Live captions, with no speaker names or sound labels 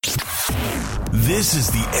This is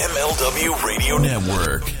the MLW Radio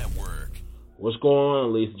Network. What's going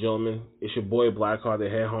on, ladies and gentlemen? It's your boy Blackheart, the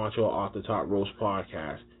head honcho off the Top Roast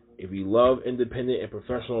Podcast. If you love independent and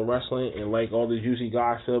professional wrestling and like all the juicy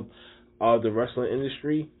gossip of the wrestling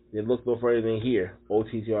industry, then look no further than here,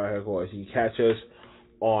 OTTR headquarters. You can catch us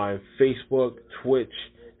on Facebook, Twitch,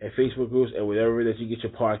 and Facebook groups, and whatever that you get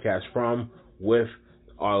your podcast from, with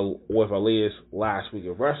our latest Last Week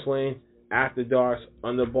of Wrestling, After Darks,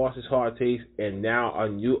 Underboss's Hard Taste, and now a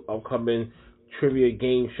new upcoming trivia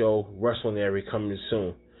game show, WrestlingAry, coming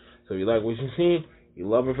soon. So if you like what you've seen, you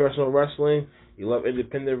love professional wrestling, you love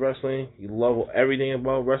independent wrestling, you love everything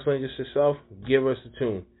about wrestling just yourself, give us a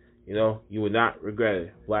tune. You know, you would not regret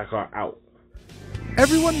it. Blackheart out.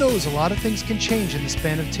 Everyone knows a lot of things can change in the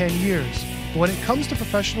span of 10 years. But when it comes to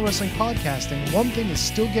professional wrestling podcasting, one thing is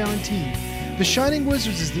still guaranteed. The Shining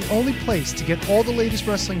Wizards is the only place to get all the latest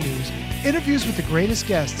wrestling news, interviews with the greatest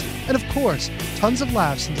guests, and of course, tons of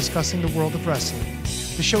laughs in discussing the world of wrestling.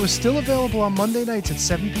 The show is still available on Monday nights at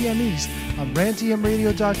 7 p.m. East on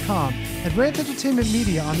rantemradio.com and Rant Entertainment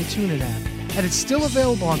Media on the TuneIn app. And it's still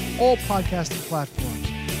available on all podcasting platforms.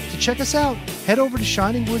 To check us out, head over to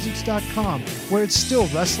shiningwizards.com, where it's still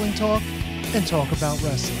wrestling talk and talk about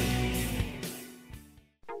wrestling.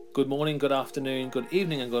 Good morning, good afternoon, good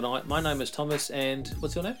evening, and good night. My name is Thomas, and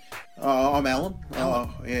what's your name? I'm Alan. Alan.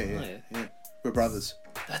 Oh, yeah. We're brothers.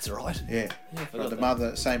 That's right. Yeah. Got the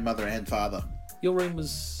mother, same mother and father. Your room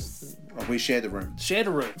was... Oh, we shared the room. Shared a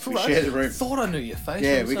room. We shared the room. Thought I knew your face.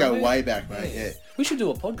 Yeah, we go way back, mate. Yeah. We should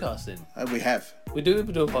do a podcast then. We have. We do a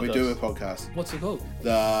podcast. We do a podcast. What's it called?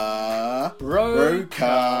 The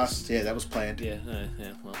Broadcast. Yeah, that was planned. Yeah.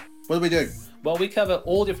 Well. What do we do? Well, we cover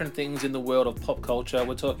all different things in the world of pop culture.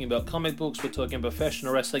 We're talking about comic books, we're talking about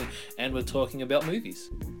professional wrestling, and we're talking about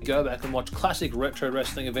movies. Go back and watch classic retro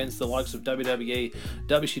wrestling events, the likes of WWE,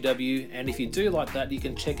 WCW, and if you do like that, you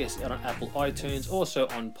can check us out on Apple iTunes, also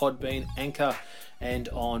on Podbean, Anchor, and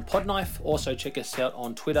on Podknife. Also check us out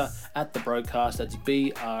on Twitter at The Broadcast. That's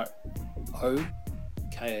BROKAST.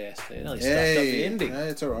 I nearly stuffed up the ending. No,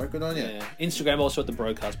 it's alright, good on you. Yeah. Instagram also at The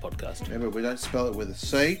Broadcast Podcast. Remember, we don't spell it with a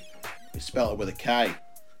C, we spell it with a K.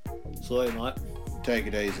 Sorry, mate. Take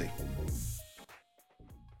it easy.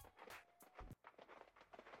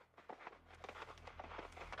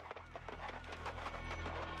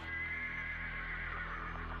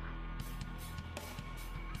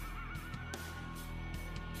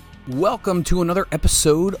 Welcome to another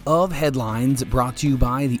episode of Headlines, brought to you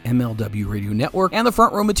by the MLW Radio Network and the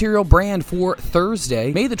Front Row Material brand for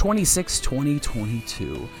Thursday, May the 26th,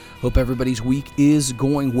 2022. Hope everybody's week is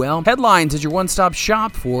going well. Headlines is your one-stop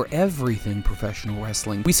shop for everything professional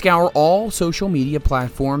wrestling. We scour all social media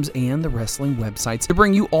platforms and the wrestling websites to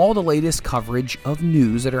bring you all the latest coverage of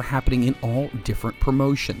news that are happening in all different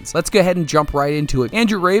promotions. Let's go ahead and jump right into it.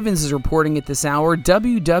 Andrew Ravens is reporting at this hour,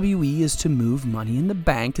 WWE is to move Money in the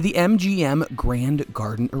Bank to the MGM Grand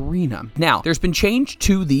Garden Arena. Now, there's been change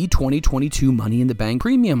to the 2022 Money in the Bank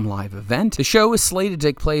Premium Live event. The show is slated to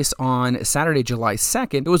take place on Saturday, July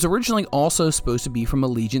 2nd. It was originally also supposed to be from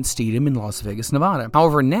Allegiant Stadium in Las Vegas, Nevada.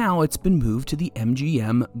 However, now it's been moved to the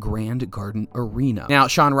MGM Grand Garden Arena. Now,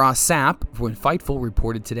 Sean Ross Sapp from Fightful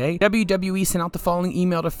reported today, WWE sent out the following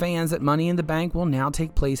email to fans that Money in the Bank will now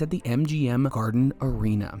take place at the MGM Garden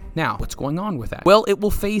Arena. Now, what's going on with that? Well, it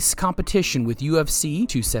will face competition with UFC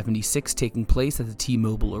 276 taking place at the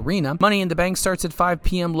T-Mobile Arena. Money in the Bank starts at 5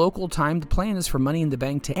 p.m. local time. The plan is for Money in the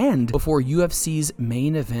Bank to end before UFC's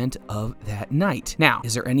main event of that night. Now,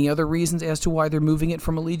 is there any other reasons as to why they're moving it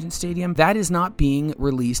from Allegiant Stadium? That is not being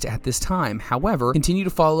released at this time. However, continue to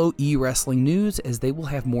follow e-wrestling news as they will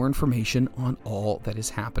have more information on all that is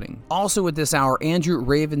happening. Also at this hour, Andrew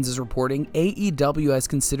Ravens is reporting AEW has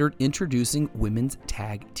considered introducing women's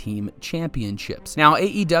tag team championships. Now,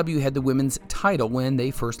 AEW had the women's title when they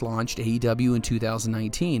first launched AEW in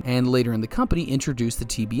 2019, and later in the company introduced the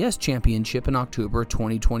TBS championship in October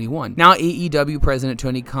 2021. Now, AEW President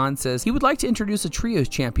Tony Khan says he would like to introduce a trios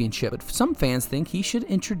championship, but some fans think he should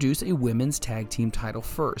introduce a women's tag team title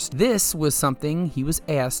first. This was something he was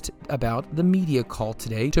asked about the media call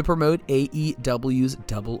today to promote AEW's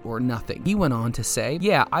Double or Nothing. He went on to say,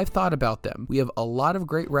 "Yeah, I've thought about them. We have a lot of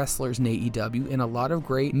great wrestlers in AEW and a lot of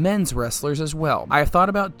great men's wrestlers as well. I have thought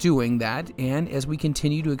about doing that, and as we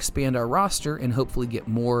continue continue to expand our roster and hopefully get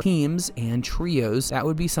more teams and trios, that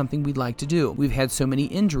would be something we'd like to do. We've had so many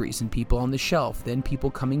injuries and people on the shelf, then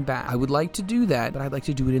people coming back. I would like to do that, but I'd like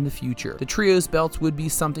to do it in the future. The trios belts would be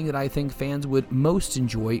something that I think fans would most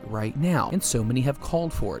enjoy right now, and so many have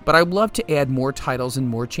called for it. But I'd love to add more titles and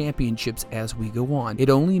more championships as we go on. It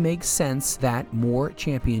only makes sense that more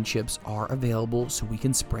championships are available so we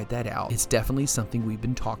can spread that out. It's definitely something we've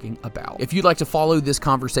been talking about. If you'd like to follow this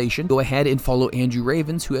conversation, go ahead and follow Andrew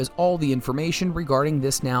Ravens, who has all the information regarding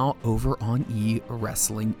this now over on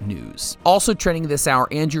E-Wrestling News. Also trending this hour,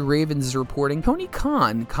 Andrew Ravens is reporting Tony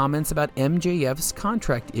Khan comments about MJF's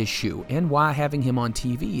contract issue and why having him on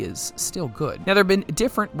TV is still good. Now, there have been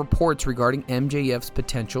different reports regarding MJF's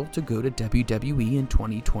potential to go to WWE in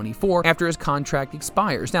 2024 after his contract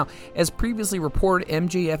expires. Now, as previously reported,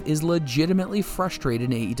 MJF is legitimately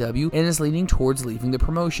frustrated in AEW and is leaning towards leaving the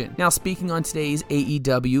promotion. Now, speaking on today's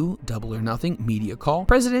AEW Double or Nothing media call,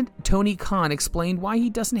 President Tony Khan explained why he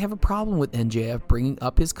doesn't have a problem with MJF bringing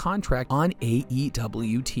up his contract on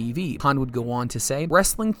AEW TV. Khan would go on to say,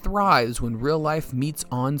 wrestling thrives when real life meets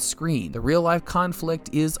on screen. The real life conflict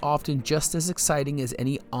is often just as exciting as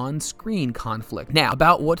any on-screen conflict. Now,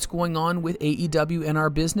 about what's going on with AEW and our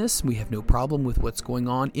business, we have no problem with what's going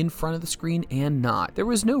on in front of the screen and not. There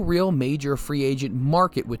was no real major free agent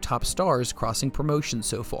market with top stars crossing promotions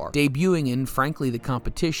so far. Debuting, and frankly the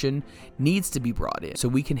competition needs to be brought in so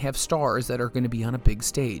we can have stars that are going to be on a big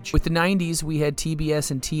stage. With the 90s, we had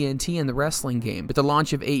TBS and TNT in the wrestling game. With the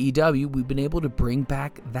launch of AEW, we've been able to bring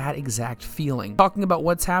back that exact feeling. Talking about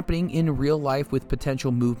what's happening in real life with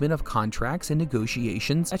potential movement of contracts and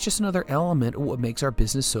negotiations, that's just another element of what makes our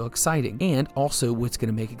business so exciting. And also what's going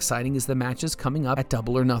to make exciting is the matches coming up at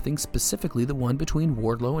Double or Nothing, specifically the one between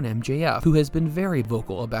Wardlow and MJF, who has been very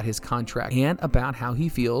vocal about his contract and about how he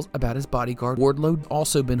feels about his bodyguard. Wardlow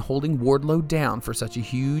also been holding Wardlow down for such a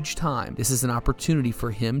huge time. This is an opportunity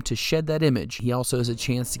for him to shed that image. He also has a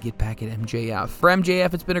chance to get back at MJF. For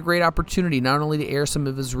MJF, it's been a great opportunity not only to air some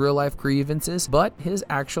of his real life grievances, but his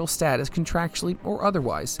actual status contractually or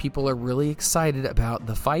otherwise. People are really excited about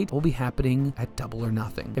the fight that will be happening at Double or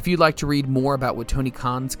Nothing. If you'd like to read more about what Tony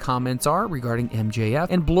Khan's comments are regarding MJF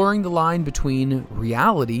and blurring the line between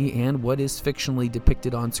reality and what is fictionally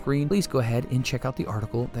depicted on screen, please go ahead and check out the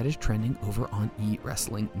article that is trending over on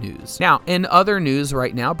E-Wrestling News. Now, in other news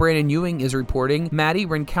right now, Brandon Ewing is reporting Maddie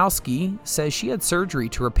Renkowski says she had surgery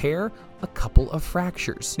to repair a couple of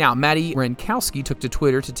fractures. Now, Maddie Renkowski took to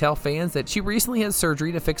Twitter to tell fans that she recently had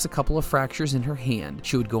surgery to fix a couple of fractures in her hand.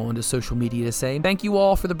 She would go onto social media to say, "Thank you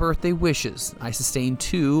all for the birthday wishes. I sustained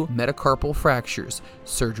 2 metacarpal fractures.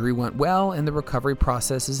 Surgery went well and the recovery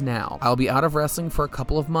process is now. I'll be out of wrestling for a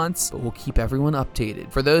couple of months, but we'll keep everyone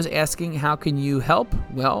updated. For those asking how can you help,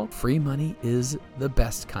 well, free money is the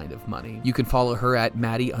best kind of money." You can follow her at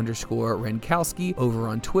Maddie_Renkowski over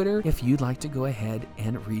on Twitter if you'd like to go ahead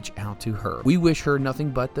and reach out to her. We wish her nothing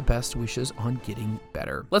but the best wishes on getting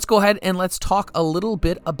better. Let's go ahead and let's talk a little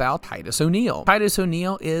bit about Titus O'Neil. Titus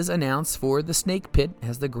O'Neil is announced for the Snake Pit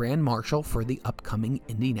as the Grand Marshal for the upcoming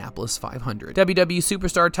Indianapolis 500. WWE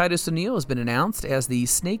superstar Titus O'Neil has been announced as the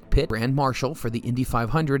Snake Pit Grand Marshal for the Indy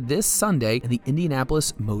 500 this Sunday in the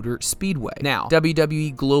Indianapolis Motor Speedway. Now,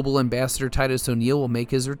 WWE Global Ambassador Titus O'Neil will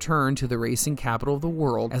make his return to the racing capital of the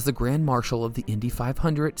world as the Grand Marshal of the Indy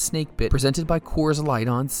 500 Snake Pit, presented by Coors Light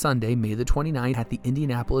on Sunday, May the 29th at the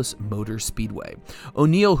Indianapolis Motor Speedway.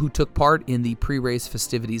 O'Neil, who took part in the pre-race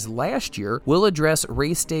festivities last year, will address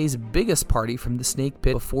race day's biggest party from the Snake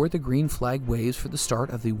Pit before the green flag waves for the start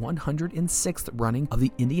of the 106th running of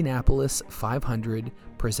the Indianapolis 500,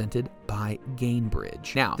 presented by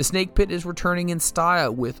Gainbridge. Now, the Snake Pit is returning in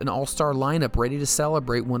style with an all-star lineup ready to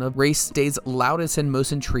celebrate one of race day's loudest and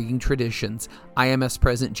most intriguing traditions. IMS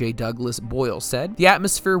President J. Douglas Boyle said, "The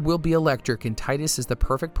atmosphere will be electric and Titus is the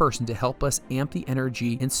perfect person to help us amp the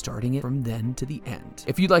energy and starting it from then to the end."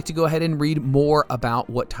 If you'd like to go ahead and read more about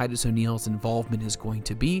what Titus O'Neil's involvement is going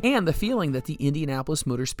to be and the feeling that the Indianapolis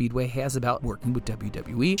Motor Speedway has about working with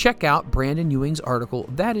WWE, check out Brandon Ewing's article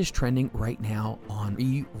that is trending right now on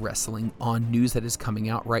E-Wrestling on news that is coming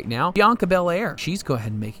out right now. Bianca Belair, she's go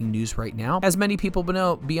ahead and making news right now. As many people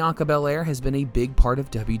know, Bianca Belair has been a big part of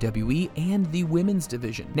WWE and the women's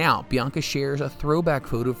division. Now, Bianca shares a throwback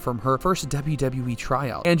photo from her first WWE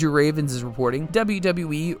tryout. Andrew Ravens is reporting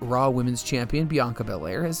WWE Raw Women's Champion Bianca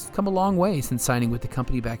Belair has come a long way since signing with the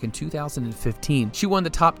company back in 2015. She won the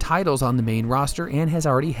top titles on the main roster and has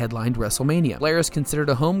already headlined WrestleMania. Belair is considered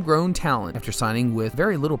a homegrown talent after signing with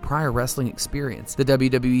very little prior wrestling experience. The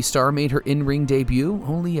WWE star made her in-ring debut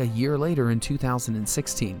only a year later in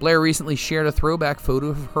 2016. Blair recently shared a throwback photo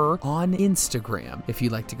of her on Instagram. If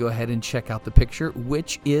you'd like to go ahead and check out the picture,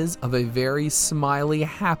 which is of a very smiley,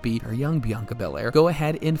 happy, or young Bianca Belair, go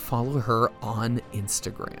ahead and follow her on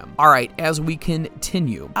Instagram. All right, as we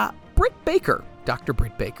continue, Britt Baker. Dr.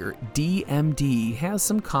 Britt Baker, DMD, has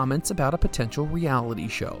some comments about a potential reality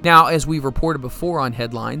show. Now, as we've reported before on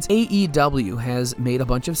Headlines, AEW has made a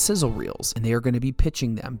bunch of sizzle reels, and they are going to be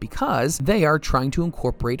pitching them because they are trying to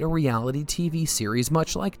incorporate a reality TV series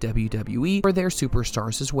much like WWE for their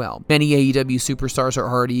superstars as well. Many AEW superstars are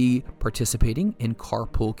already participating in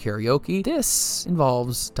carpool karaoke. This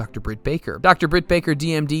involves Dr. Britt Baker. Dr. Britt Baker,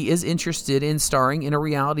 DMD, is interested in starring in a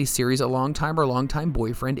reality series alongside her longtime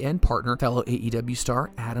boyfriend and partner, fellow AEW star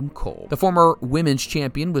Adam Cole. The former women's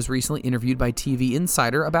champion was recently interviewed by TV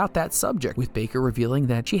Insider about that subject, with Baker revealing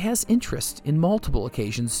that she has interest in multiple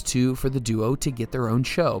occasions for the duo to get their own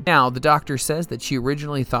show. Now, the doctor says that she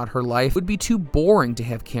originally thought her life would be too boring to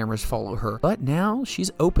have cameras follow her, but now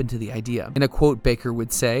she's open to the idea. In a quote, Baker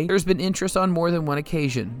would say, "There's been interest on more than one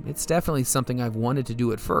occasion. It's definitely something I've wanted to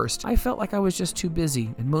do at first. I felt like I was just too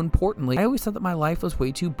busy, and more importantly, I always thought that my life was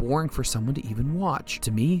way too boring for someone to even watch.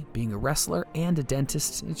 To me, being a wrestler and a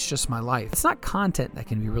dentist, it's just my life. It's not content that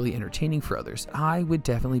can be really entertaining for others. I would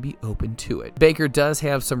definitely be open to it." Baker does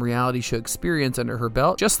have some reality show experience under her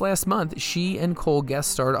belt. Just last month, she and Cole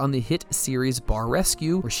guest starred on the hit series Bar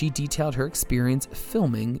Rescue, where she detailed her experience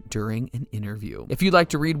filming during an interview. If you'd like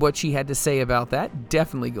to read what she had to say about that,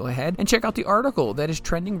 definitely go ahead and check out the article that is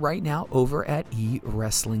trending right now over at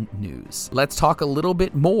eWrestling News. Let's talk a little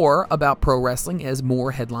bit more about pro wrestling as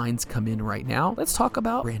more headlines come in right now. Let's talk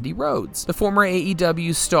about Brandy Rhodes. The former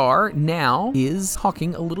AEW star now is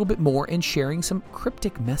talking a little bit more and sharing some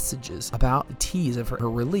cryptic messages about the tease of her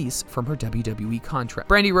release from her WWE contract.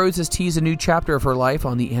 Brandy Rhodes has teased a new chapter of her life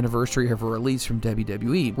on the anniversary of her release from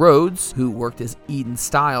WWE. Rhodes, who worked as Eden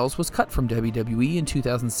Styles, was cut from WWE in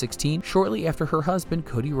 2016, shortly after her husband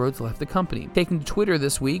Cody Rhodes left the company. Taking to Twitter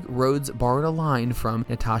this week, Rhodes borrowed a line from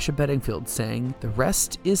Natasha Bedingfield saying, "The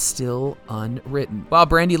rest is still unwritten." While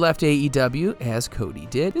Brandy left AEW, as Cody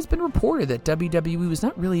did, it's been reported that WWE was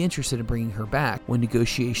not really interested in bringing her back when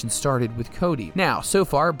negotiations started with Cody. Now, so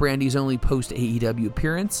far, Brandy's only post-AEW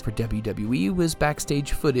appearance for WWE was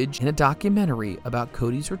backstage footage in a documentary about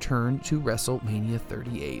Cody's return to WrestleMania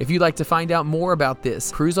 38. If you'd like to find out more about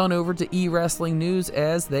this, cruise on over to eWrestling News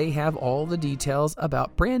as they have all the details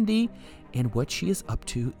about Brandy and what she is up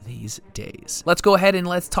to these days. Let's go ahead and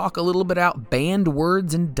let's talk a little bit about banned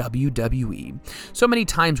words in WWE. So many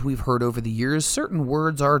times we've heard over the years certain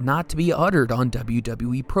words are not to be uttered on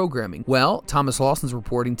WWE programming. Well, Thomas Lawson's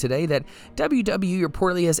reporting today that WWE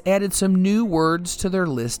reportedly has added some new words to their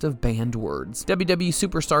list of banned words. WWE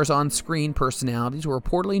superstars on-screen personalities will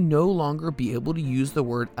reportedly no longer be able to use the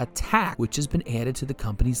word attack, which has been added to the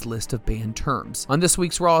company's list of banned terms. On this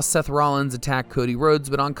week's Raw, Seth Rollins attacked Cody Rhodes,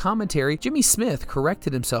 but on commentary, Jimmy Smith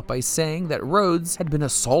corrected himself by saying that Rhodes had been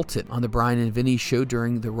assaulted. On the Bryan and Vinny show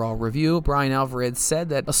during the Raw review, Brian Alvarez said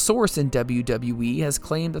that a source in WWE has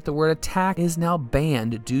claimed that the word attack is now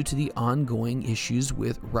banned due to the ongoing issues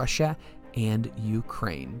with Russia and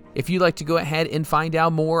Ukraine. If you'd like to go ahead and find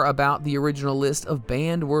out more about the original list of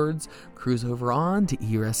banned words, cruise over on to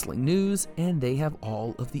eWrestling News, and they have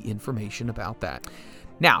all of the information about that.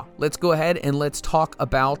 Now, let's go ahead and let's talk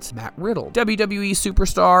about Matt Riddle. WWE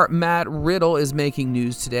superstar Matt Riddle is making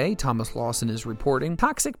news today. Thomas Lawson is reporting,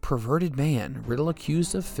 toxic perverted man, Riddle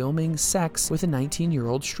accused of filming sex with a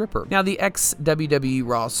 19-year-old stripper. Now, the ex-WWE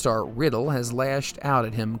Raw star Riddle has lashed out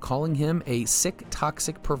at him, calling him a sick,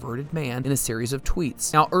 toxic, perverted man in a series of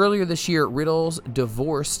tweets. Now, earlier this year, Riddle's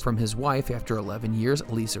divorce from his wife after 11 years,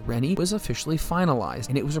 Lisa Rennie, was officially finalized,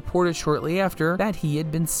 and it was reported shortly after that he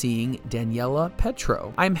had been seeing Daniela Petro.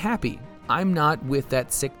 I'm happy. I'm not with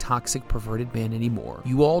that sick, toxic, perverted man anymore.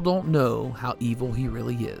 You all don't know how evil he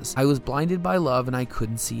really is. I was blinded by love and I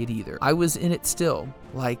couldn't see it either. I was in it still.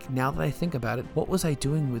 Like, now that I think about it, what was I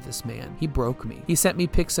doing with this man? He broke me. He sent me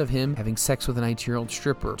pics of him having sex with a 19-year-old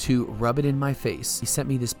stripper to rub it in my face. He sent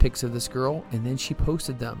me this pics of this girl, and then she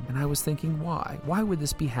posted them. And I was thinking, why? Why would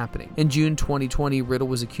this be happening? In June 2020, Riddle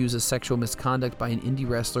was accused of sexual misconduct by an indie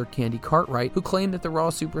wrestler, Candy Cartwright, who claimed that the Raw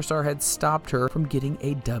superstar had stopped her from getting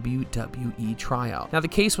a WWE WWE tryout. Now, the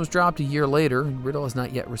case was dropped a year later, and Riddle has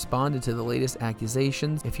not yet responded to the latest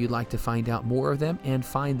accusations. If you'd like to find out more of them and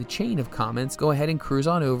find the chain of comments, go ahead and cruise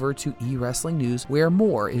on over to eWrestling News, where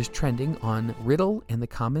more is trending on Riddle and the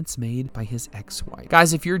comments made by his ex-wife.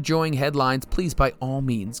 Guys, if you're enjoying Headlines, please by all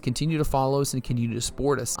means continue to follow us and continue to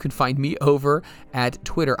support us. You can find me over at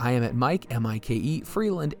Twitter. I am at Mike, M-I-K-E,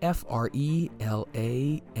 Freland, F-R-E-L-A-N-D.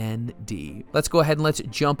 Let's go ahead and let's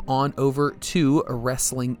jump on over to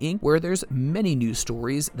Wrestling Inc., where there's many news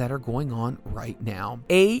stories that are going on right now.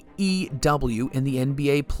 AEW and the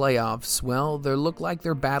NBA playoffs, well, they look like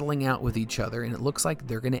they're battling out with each other, and it looks like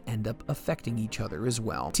they're going to end up affecting each other as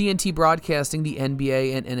well. TNT broadcasting the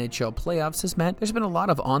NBA and NHL playoffs has meant there's been a lot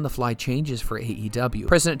of on-the-fly changes for AEW.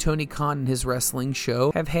 President Tony Khan and his wrestling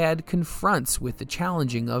show have had confronts with the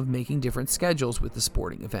challenging of making different schedules with the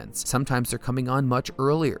sporting events. Sometimes they're coming on much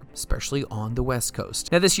earlier, especially on the West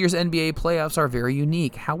Coast. Now, this year's NBA playoffs are very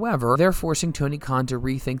unique. However, they're forcing Tony Khan to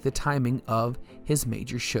rethink the timing of his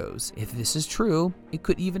major shows. If this is true, it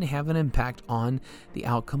could even have an impact on the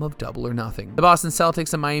outcome of Double or Nothing. The Boston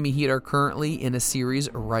Celtics and Miami Heat are currently in a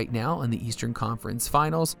series right now in the Eastern Conference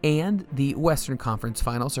Finals, and the Western Conference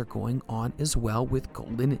Finals are going on as well with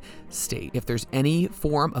Golden State. If there's any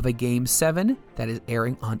form of a Game 7 that is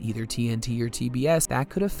airing on either TNT or TBS, that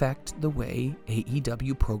could affect the way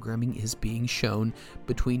AEW programming is being shown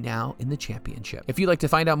between now and the championship. If you'd like to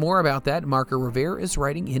find out more about that, Marco Rivera is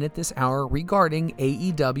writing in at this hour regarding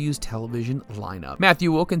AEW's television lineup.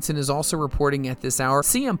 Matthew Wilkinson is also reporting at this hour.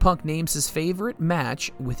 CM Punk names his favorite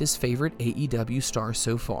match with his favorite AEW star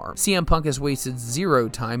so far. CM Punk has wasted zero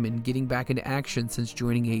time in getting back into action since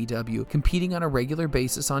joining AEW, competing on a regular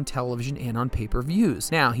basis on television and on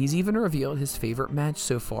pay-per-views. Now, he's even revealed his favorite match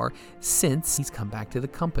so far since he's come back to the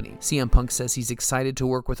company. CM Punk says he's excited to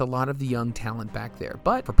work with a lot of the young talent back there,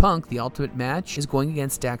 but for Punk, the ultimate match is going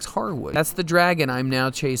against Dax Harwood. That's the dragon I'm now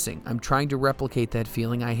chasing. I'm trying to replicate that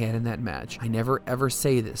feeling I had in that match. I never ever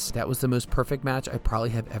say this. That was the most perfect match I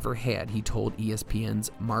probably have ever had, he told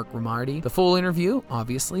ESPN's Mark Romardi. The full interview,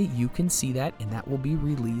 obviously, you can see that, and that will be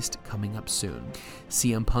released coming up soon.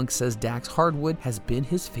 CM Punk says Dax Harwood has been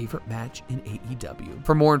his favorite match in AEW.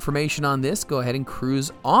 For more information on this, go ahead and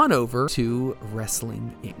cruise on over to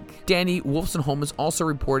Wrestling Inc. Danny Wolfenholm is also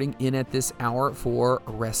reporting in at this hour for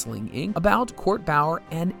Wrestling Inc. about Court Bauer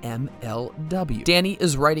and MLW. Danny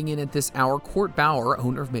is writing in at this hour. Court Bauer,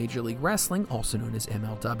 owner of Major League Wrestling, also known as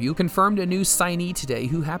MLW, confirmed a new signee today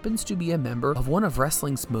who happens to be a member of one of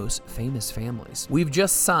wrestling's most famous families. We've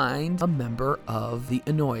just signed a member of the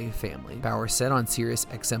Inoue family, Bauer said on Sirius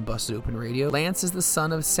XM Busted Open Radio. Lance is the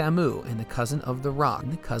son of Samu and the cousin of The Rock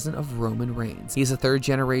and the cousin of Roman Reigns. He's a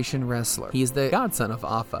third-generation wrestler. He is the godson of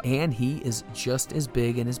Alpha, and he is just as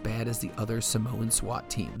big and as bad as the other Samoan SWAT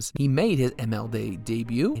teams. He made his MLW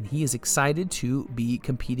debut, and he is excited to be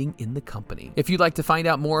competing in the company. If you'd like to find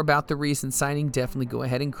out more about the recent signing, definitely go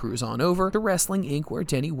ahead and cruise on over to Wrestling Inc., where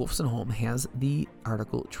Denny Wolfenholm has the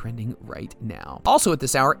article trending right now. Also at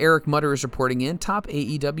this hour, Eric Mutter is reporting in. Top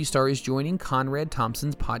AEW star is joining Conrad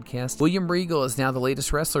Thompson's podcast. William Regal is now the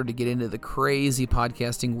latest wrestler to get into the crazy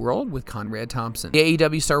podcasting world with Conrad Thompson. The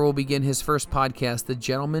AEW star will begin his first podcast, the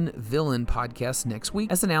Gentleman Villain Podcast, next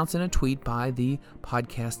week, as announced in a tweet by the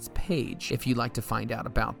podcast's page. If you'd like to find out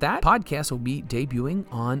about that, podcast will be debuting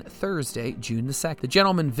on Thursday, June the 2nd. The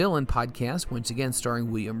Gentleman Villain Podcast, once again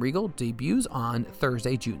starring William Regal, debuts on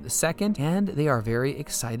Thursday, June the 2nd, and they are very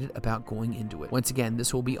excited about going into it. Once again,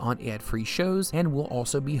 this will be on ad-free shows and will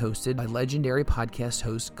also be hosted by legendary podcast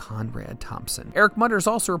host Conrad Thompson. Eric Mutter is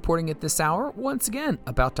also reporting at this hour, once again,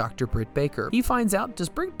 about Dr. Britt Baker. He finds out, does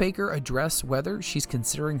Britt Baker address whether she's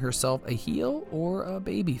considering herself a heel or a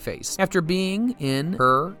babyface? After being in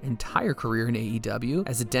her entire career in AEW,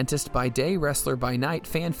 as a dentist by day, wrestler by night,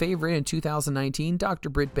 fan favorite in 2019, Dr.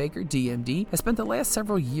 Britt Baker, DMD, has spent the last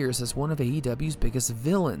several years as one of AEW's biggest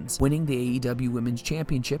villains, winning the AEW Women's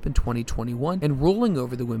Championship in 2021 and ruling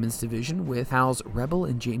over the women's division with House Rebel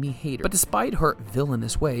and Jamie Hayter. But despite her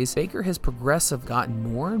villainous ways, Baker has progressively gotten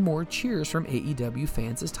more and more cheers from AEW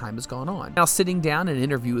fans as time has gone on. Now, sitting down in an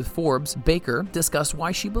interview with Forbes, Baker discussed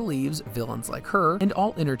why she believes villains like her and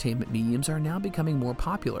all entertainment mediums are now becoming more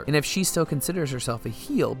popular, and if she still considers herself a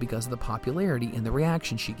heel because of the popularity and the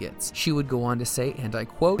reaction she gets. She would go on to say, and I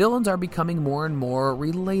quote, "Villains are becoming more and more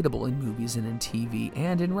relatable in movies and in TV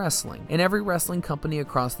and in wrestling. In every wrestling company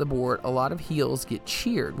across the board, a lot of heels get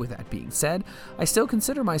cheered. With that being said, I still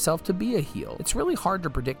consider myself to be a heel. It's really hard to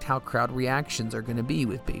predict how crowd reactions are going to be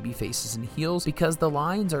with baby faces and heels because the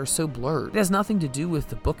lines are so blurred. It has nothing to do with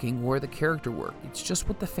the booking or the character work. It's just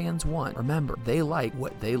what the fans want. Remember, they like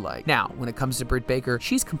what they like." Now, when it comes to Britt Baker,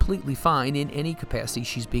 she's completely fine in any capacity capacity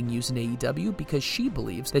she's being used in AEW because she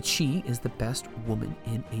believes that she is the best woman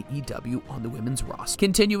in AEW on the women's roster.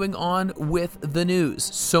 Continuing on with the news,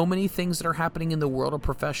 so many things that are happening in the world of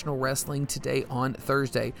professional wrestling today on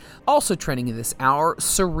Thursday. Also trending in this hour,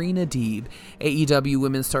 Serena Deeb. AEW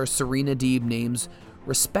women's star Serena Deeb names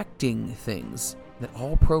respecting things that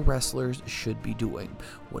all pro wrestlers should be doing.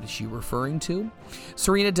 What is she referring to?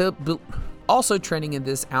 Also trending in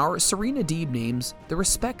this hour, Serena Deeb names the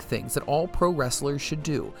respect things that all pro wrestlers should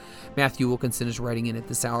do. Matthew Wilkinson is writing in at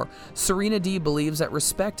this hour. Serena Deeb believes that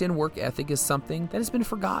respect and work ethic is something that has been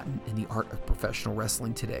forgotten in the art of professional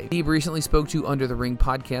wrestling today. Deeb recently spoke to Under the Ring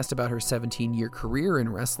podcast about her 17-year career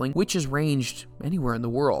in wrestling, which has ranged anywhere in the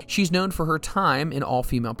world. She's known for her time in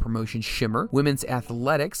all-female promotion Shimmer, women's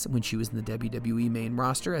athletics when she was in the WWE main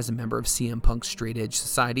roster as a member of CM Punk's Straight Edge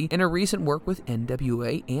Society, and her recent work with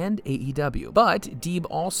NWA and AEW. But Deeb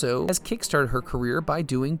also has kickstarted her career by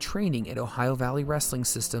doing training at Ohio Valley Wrestling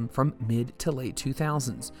System from mid to late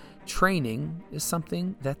 2000s. Training is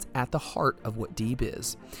something that's at the heart of what Deeb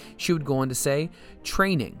is. She would go on to say,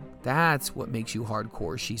 training, that's what makes you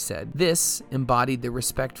hardcore, she said. This embodied the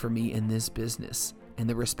respect for me in this business, and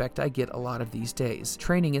the respect I get a lot of these days.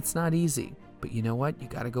 Training, it's not easy, but you know what? You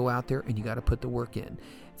got to go out there and you got to put the work in.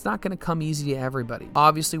 It's not going to come easy to everybody.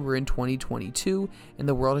 Obviously, we're in 2022, and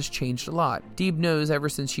the world has changed a lot. Deeb knows ever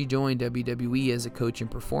since she joined WWE as a coach and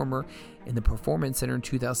performer in the Performance Center in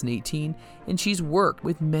 2018, and she's worked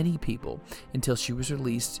with many people until she was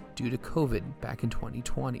released due to COVID back in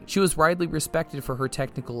 2020. She was widely respected for her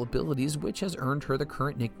technical abilities, which has earned her the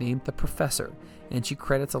current nickname, The Professor, and she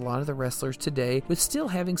credits a lot of the wrestlers today with still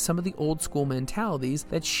having some of the old school mentalities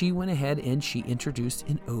that she went ahead and she introduced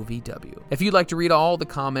in OVW. If you'd like to read all the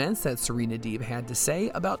comments that Serena Deeb had to say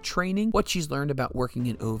about training, what she's learned about working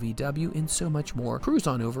in OVW, and so much more, cruise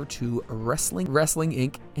on over to Wrestling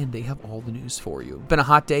Inc., and they have all the news for you. It's been a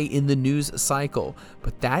hot day in the news cycle,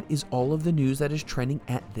 but that is all of the news that is trending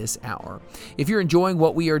at this hour. If you're enjoying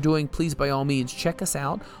what we are doing, please by all means check us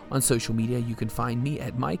out on social media. You can find me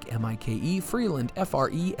at Mike, M-I-K-E, Freland,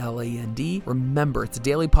 F-R-E-L-A-N-D. Remember, it's a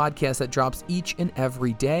daily podcast that drops each and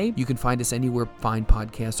every day. You can find us anywhere fine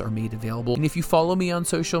podcasts are made available. And if you follow me on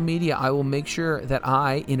social media, I will make sure that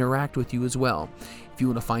I interact with you as well. If you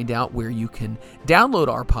want to find out where you can download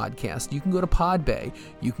our podcast, you can go to Podbay,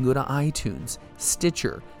 you can go to iTunes,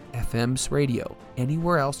 Stitcher, FM's Radio,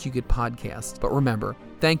 anywhere else you get podcasts. But remember,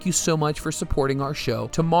 thank you so much for supporting our show.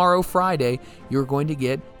 Tomorrow, Friday, you're going to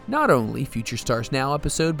get not only Future Stars Now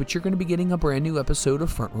episode, but you're going to be getting a brand new episode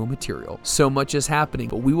of Front Row Material. So much is happening,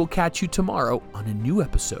 but we will catch you tomorrow on a new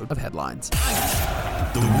episode of Headlines.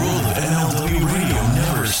 The world of MLW Radio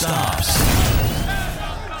never stops.